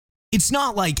It's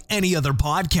not like any other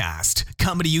podcast,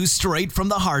 coming to you straight from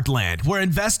the heartland where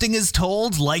investing is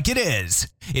told like it is.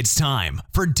 It's time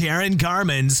for Darren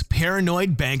Garman's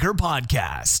Paranoid Banker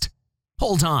Podcast.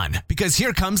 Hold on, because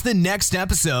here comes the next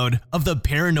episode of the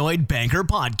Paranoid Banker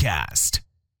Podcast.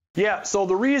 Yeah, so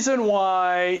the reason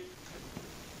why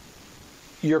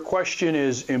your question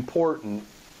is important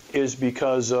is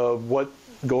because of what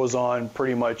goes on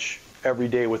pretty much every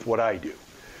day with what I do.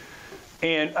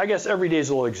 And I guess every day is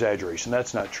a little exaggeration.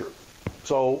 That's not true.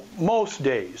 So most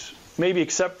days, maybe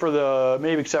except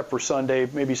for Sunday,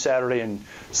 maybe Saturday, and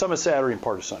some of Saturday and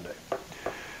part of Sunday.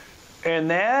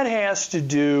 And that has to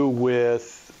do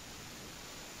with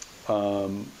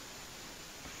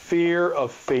fear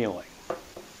of failing.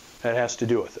 That has to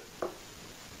do with it.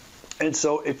 And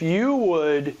so if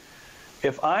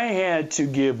I had to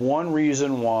give one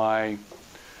reason why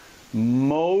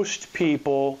most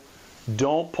people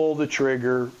don't pull the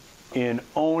trigger in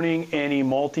owning any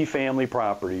multifamily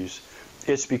properties,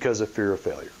 it's because of fear of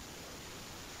failure.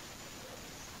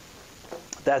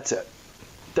 That's it.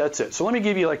 That's it. So let me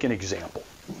give you like an example.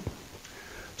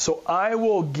 So I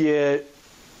will get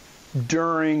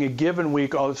during a given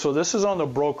week, so this is on the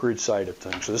brokerage side of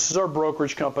things. So this is our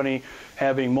brokerage company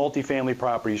having multifamily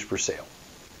properties for sale.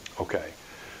 Okay.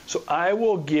 So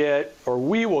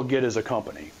we will get as a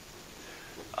company,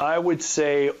 I would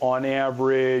say on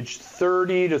average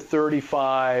 30 to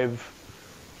 35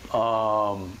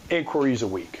 inquiries a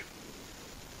week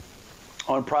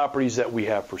on properties that we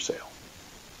have for sale.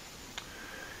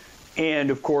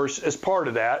 And of course, as part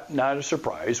of that, not a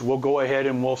surprise, we'll go ahead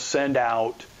and we'll send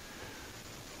out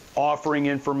offering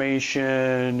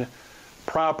information,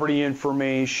 property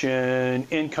information,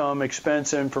 income,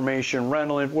 expense information,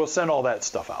 rental, we'll send all that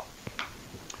stuff out.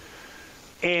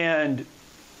 And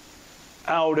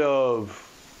out of,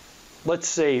 let's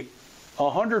say,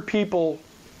 100 people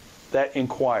that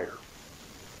inquire,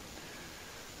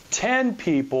 10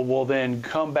 people will then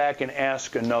come back and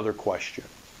ask another question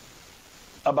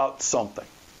about something.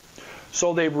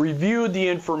 So they've reviewed the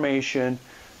information,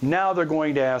 now they're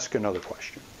going to ask another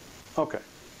question. Okay.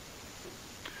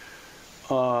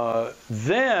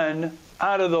 Then,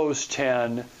 out of those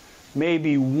 10,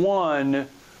 maybe one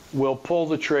will pull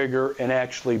the trigger and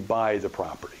actually buy the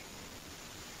property.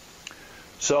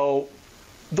 So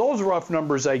those rough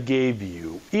numbers I gave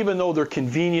you, even though they're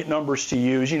convenient numbers to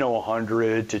use,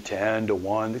 100 to 10 to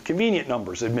 1, they're convenient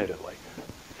numbers, admittedly.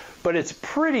 But it's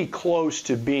pretty close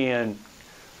to being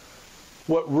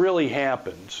what really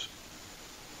happens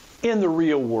in the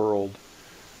real world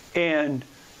and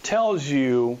tells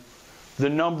you the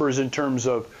numbers in terms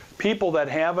of people that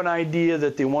have an idea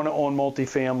that they want to own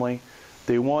multifamily,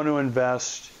 they want to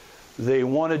invest, they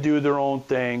want to do their own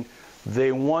thing,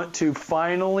 they want to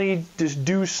finally just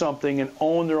do something and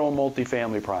own their own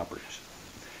multifamily properties.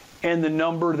 And the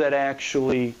number that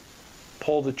actually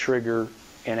pull the trigger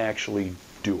and actually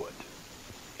do it.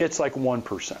 It's like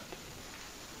 1%.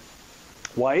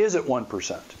 Why is it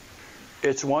 1%?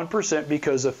 It's 1%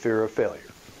 because of fear of failure.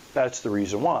 That's the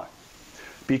reason why.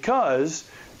 Because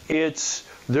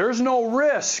there's no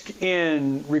risk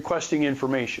in requesting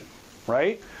information,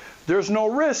 right? There's no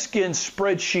risk in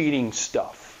spreadsheeting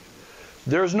stuff.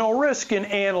 There's no risk in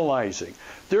analyzing.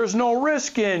 There's no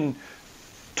risk in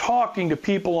talking to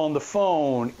people on the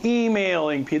phone,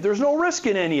 emailing people. There's no risk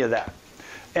in any of that.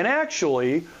 And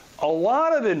actually, a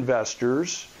lot of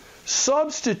investors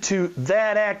substitute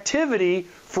that activity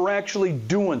for actually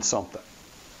doing something.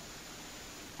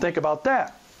 Think about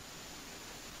that.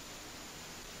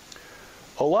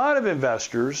 A lot of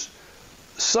investors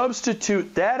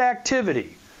substitute that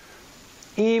activity,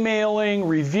 emailing,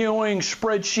 reviewing,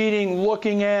 spreadsheeting,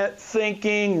 looking at,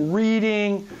 thinking,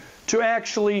 reading, to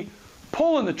actually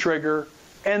pulling the trigger,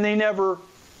 and they never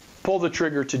pull the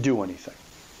trigger to do anything.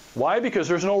 Why? Because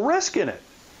there's no risk in it.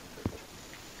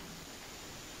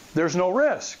 There's no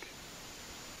risk.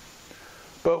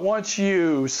 But once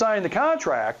you sign the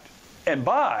contract and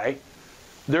buy,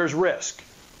 there's risk.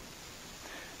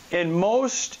 And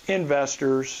most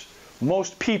investors,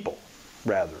 most people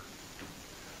rather,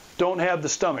 don't have the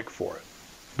stomach for it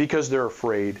because they're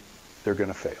afraid they're going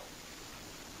to fail.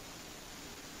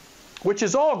 Which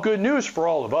is all good news for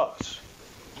all of us,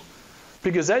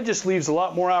 because that just leaves a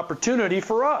lot more opportunity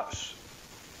for us.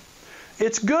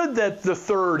 It's good that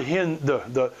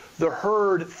the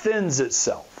herd thins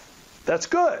itself. That's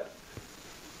good.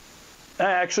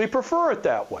 I actually prefer it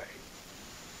that way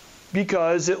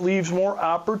because it leaves more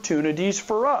opportunities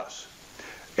for us.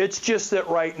 It's just that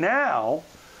right now,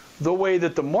 the way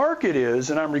that the market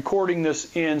is, and I'm recording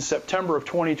this in September of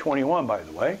 2021, by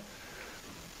the way,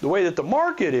 the way that the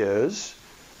market is,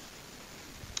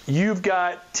 you've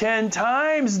got 10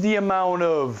 times the amount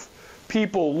of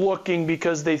people looking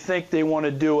because they think they want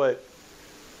to do it.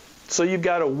 So you've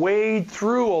got to wade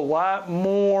through a lot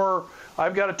more.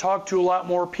 I've got to talk to a lot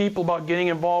more people about getting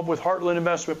involved with Heartland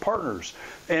Investment Partners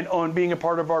and on being a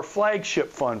part of our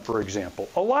flagship fund, for example.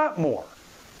 A lot more.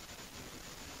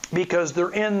 Because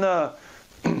they're in the,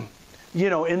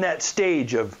 in that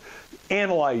stage of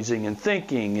analyzing and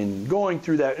thinking and going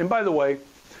through that. And by the way,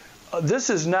 this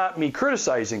is not me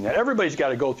criticizing that. Everybody's got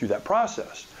to go through that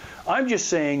process. I'm just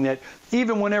saying that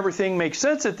even when everything makes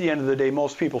sense at the end of the day,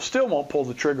 most people still won't pull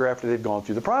the trigger after they've gone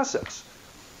through the process.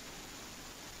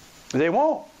 They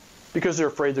won't, because they're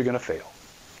afraid they're going to fail.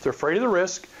 They're afraid of the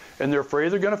risk, and they're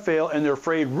afraid they're going to fail, and they're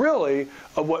afraid really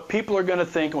of what people are going to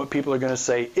think and what people are going to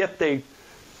say if they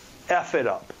F it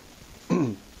up.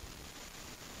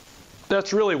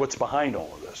 That's really what's behind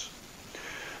all of this.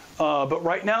 But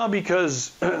right now,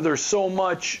 because there's so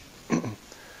much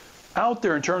out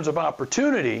there in terms of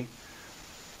opportunity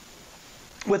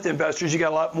with investors, you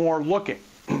got a lot more looking.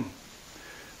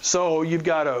 So you've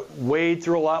got to wade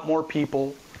through a lot more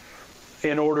people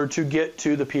in order to get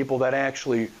to the people that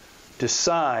actually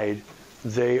decide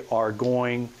they are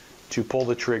going to pull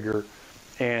the trigger.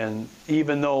 And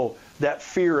even though that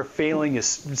fear of failing is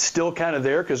still kind of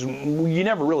there, because you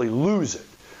never really lose it.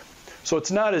 So it's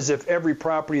not as if every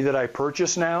property that I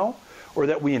purchase now, or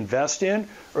that we invest in,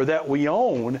 or that we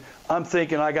own, I'm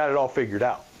thinking I got it all figured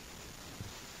out.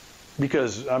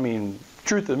 Because,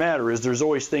 truth of the matter is there's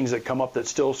always things that come up that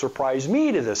still surprise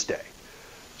me to this day.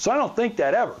 So I don't think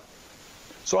that ever.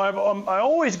 So I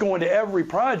always go into every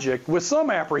project with some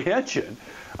apprehension.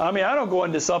 I don't go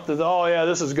into something,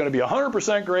 this is going to be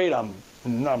 100% great, I'm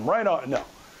right on. No.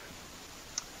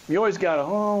 You always got to,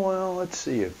 let's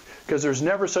see. Because there's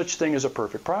never such thing as a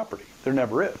perfect property. There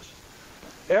never is.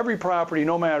 Every property,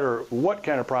 no matter what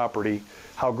kind of property,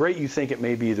 how great you think it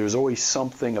may be, there's always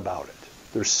something about it.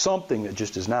 There's something that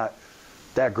just is not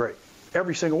that great.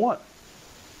 Every single one.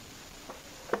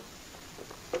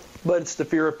 But it's the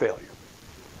fear of failure.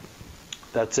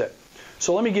 That's it.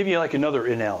 So let me give you like another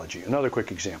analogy, another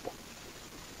quick example.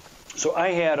 So I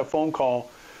had a phone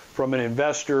call from an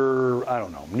investor, I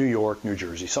don't know, New York, New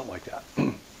Jersey, something like that.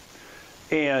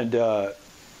 And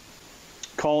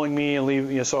calling me and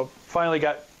leaving, so finally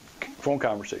got phone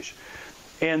conversation.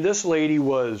 And this lady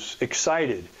was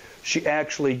excited. She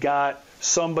actually got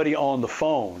somebody on the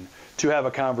phone to have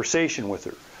a conversation with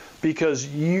her. Because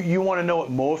you want to know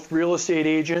what most real estate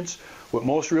agents, what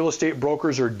most real estate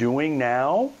brokers are doing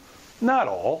now? Not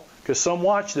all, because some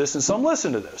watch this and some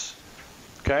listen to this.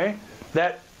 Okay?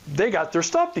 That they got their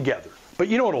stuff together. But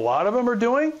you know what a lot of them are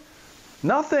doing?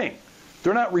 Nothing.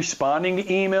 They're not responding to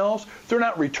emails. They're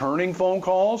not returning phone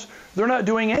calls. They're not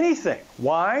doing anything.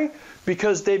 Why?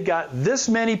 Because they've got this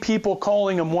many people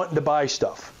calling them wanting to buy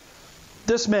stuff.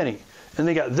 This many. And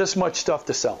they got this much stuff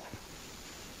to sell.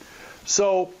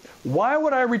 So why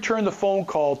would I return the phone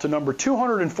call to number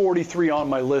 243 on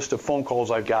my list of phone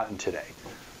calls I've gotten today?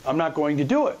 I'm not going to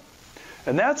do it.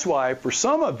 And that's why, for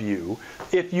some of you,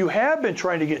 if you have been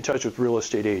trying to get in touch with real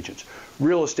estate agents,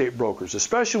 real estate brokers,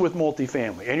 especially with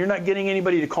multifamily, and you're not getting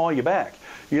anybody to call you back,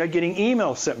 you're not getting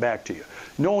emails sent back to you,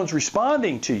 no one's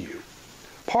responding to you,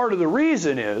 part of the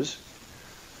reason is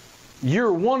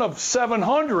you're one of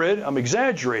 700, I'm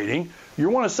exaggerating,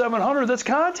 you're one of 700 that's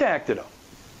contacted them.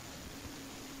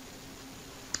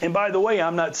 And by the way,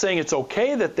 I'm not saying it's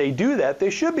okay that they do that. They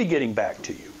should be getting back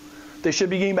to you. They should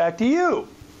be getting back to you.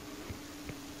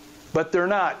 But they're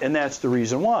not, and that's the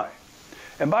reason why.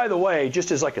 And by the way,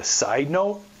 just as like a side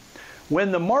note,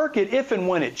 when the market, if and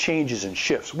when it changes and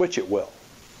shifts, which it will,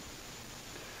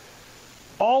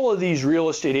 all of these real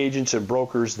estate agents and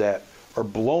brokers that are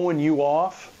blowing you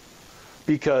off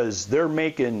because they're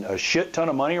making a shit ton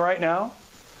of money right now,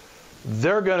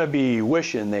 they're going to be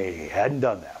wishing they hadn't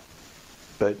done that.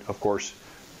 But of course,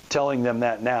 telling them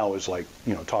that now is like,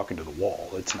 talking to the wall.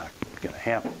 It's not going to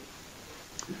happen.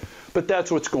 But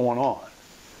that's what's going on.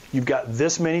 You've got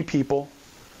this many people,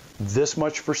 this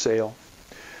much for sale,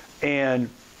 and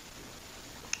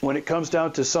when it comes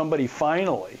down to somebody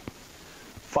finally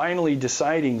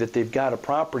deciding that they've got a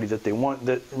property that they want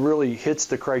that really hits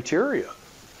the criteria,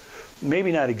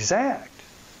 maybe not exact,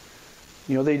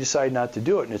 they decide not to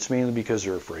do it, and it's mainly because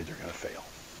they're afraid they're going to fail.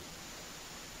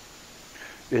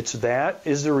 That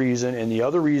is the reason, and the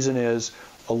other reason is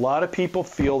a lot of people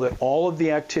feel that all of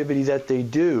the activity that they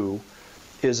do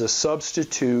is a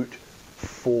substitute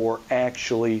for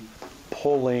actually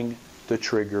pulling the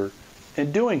trigger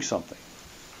and doing something.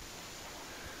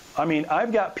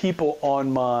 I've got people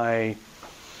on my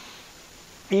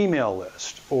email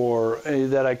list or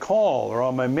that I call or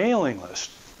on my mailing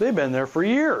list They've been there for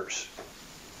years.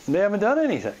 And they haven't done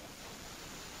anything.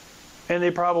 And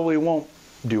they probably won't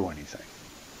do anything.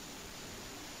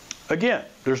 Again,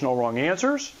 there's no wrong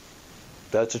answers.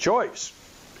 That's a choice.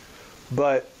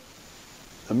 But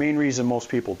the main reason most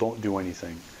people don't do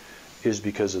anything is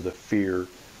because of the fear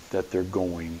that they're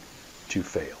going to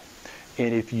fail.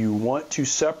 And if you want to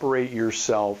separate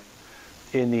yourself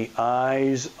in the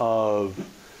eyes of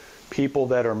people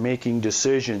that are making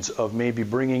decisions of maybe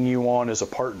bringing you on as a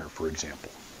partner, for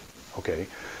example, okay?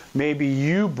 Maybe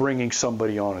you bringing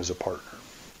somebody on as a partner,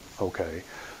 okay?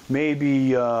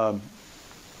 Maybe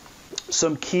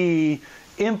some key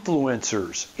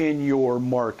influencers in your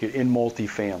market in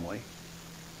multifamily.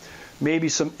 Maybe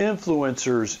some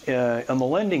influencers on the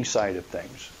lending side of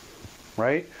things,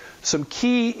 right? Some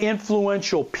key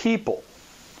influential people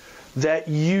that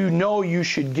you know you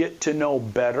should get to know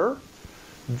better,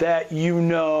 that you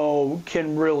know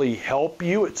can really help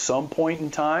you at some point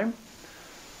in time.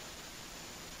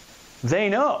 They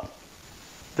know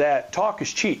that talk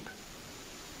is cheap.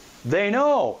 They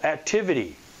know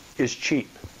activity is cheap.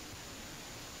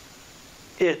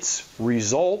 It's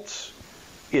results,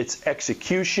 it's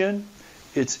execution,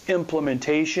 it's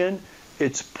implementation,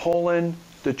 it's pulling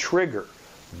the trigger.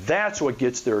 That's what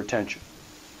gets their attention.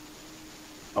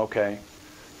 Okay?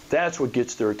 That's what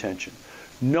gets their attention.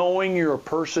 Knowing you're a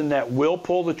person that will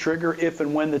pull the trigger if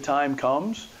and when the time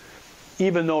comes,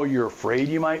 even though you're afraid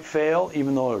you might fail,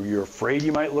 even though you're afraid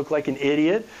you might look like an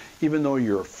idiot, even though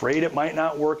you're afraid it might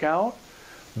not work out,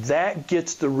 that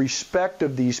gets the respect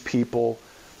of these people,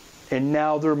 and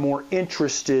now they're more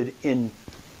interested in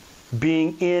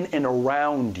being in and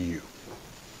around you.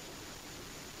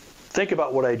 Think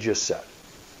about what I just said.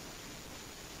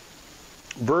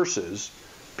 Versus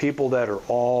people that are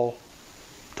all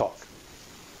talk,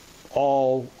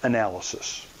 all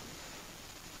analysis.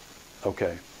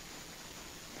 Okay.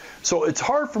 So it's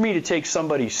hard for me to take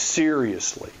somebody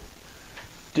seriously,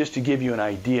 just to give you an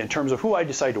idea in terms of who I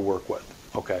decide to work with.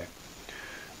 Okay.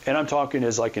 And I'm talking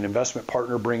as like an investment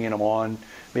partner, bringing them on,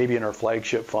 maybe in our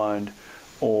flagship fund,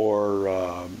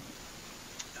 or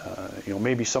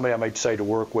maybe somebody I might decide to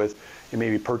work with and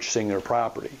maybe purchasing their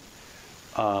property.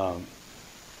 My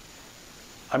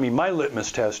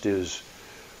litmus test is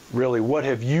really, what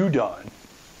have you done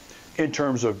in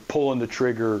terms of pulling the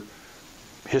trigger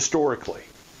historically?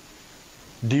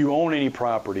 Do you own any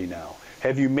property now?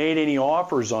 Have you made any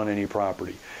offers on any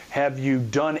property? Have you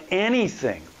done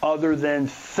anything other than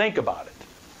think about it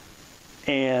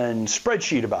and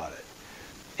spreadsheet about it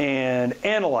and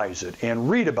analyze it and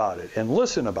read about it and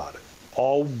listen about it?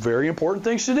 All very important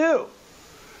things to do.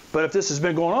 But if this has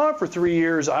been going on for 3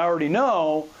 years, I already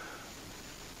know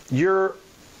you're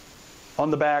on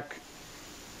the back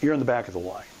of the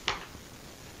line.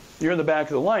 You're in the back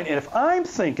of the line. And if I'm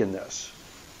thinking this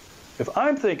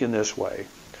way,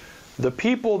 the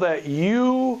people that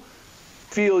you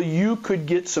feel you could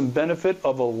get some benefit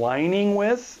of aligning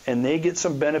with, and they get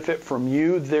some benefit from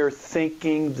you, they're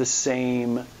thinking the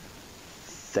same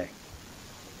thing.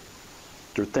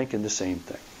 They're thinking the same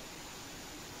thing.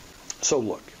 So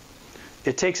look,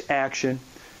 it takes action.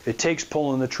 It takes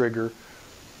pulling the trigger.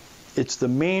 It's the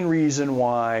main reason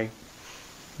why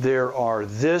there are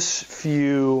this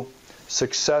few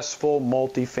successful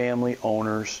multifamily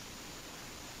owners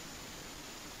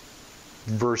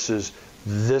versus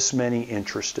this many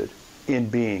interested in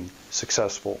being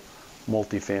successful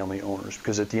multifamily owners.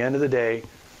 Because at the end of the day,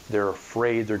 they're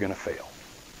afraid they're going to fail.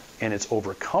 And it's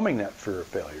overcoming that fear of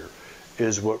failure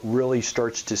is what really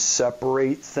starts to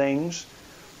separate things.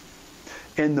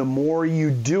 And the more you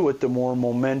do it, the more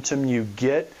momentum you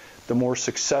get, the more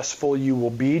successful you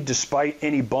will be, despite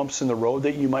any bumps in the road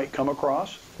that you might come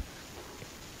across,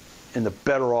 and the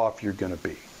better off you're going to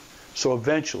be. So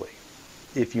eventually,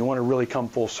 if you want to really come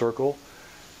full circle,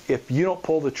 if you don't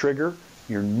pull the trigger,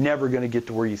 you're never going to get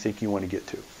to where you think you want to get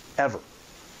to. Ever.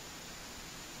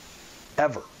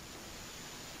 Ever.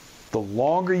 The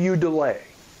longer you delay,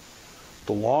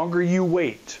 the longer you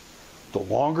wait, the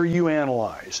longer you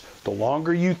analyze, the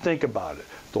longer you think about it,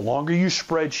 the longer you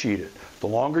spreadsheet it, the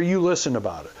longer you listen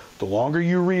about it, the longer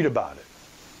you read about it,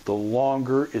 the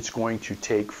longer it's going to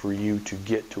take for you to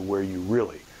get to where you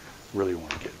really, really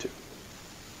want to get to.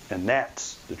 And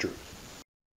that's the truth.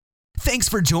 Thanks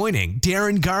for joining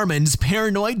Darin Garman's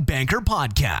Paranoid Banker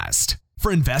Podcast.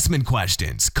 For investment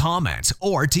questions, comments,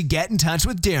 or to get in touch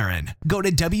with Darin, go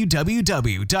to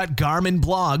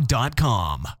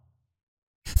www.garmanblog.com.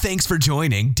 Thanks for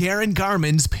joining Darin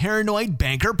Garman's Paranoid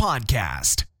Banker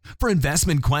Podcast. For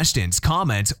investment questions,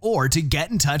 comments, or to get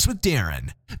in touch with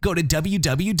Darin, go to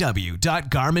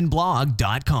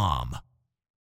www.garmanblog.com.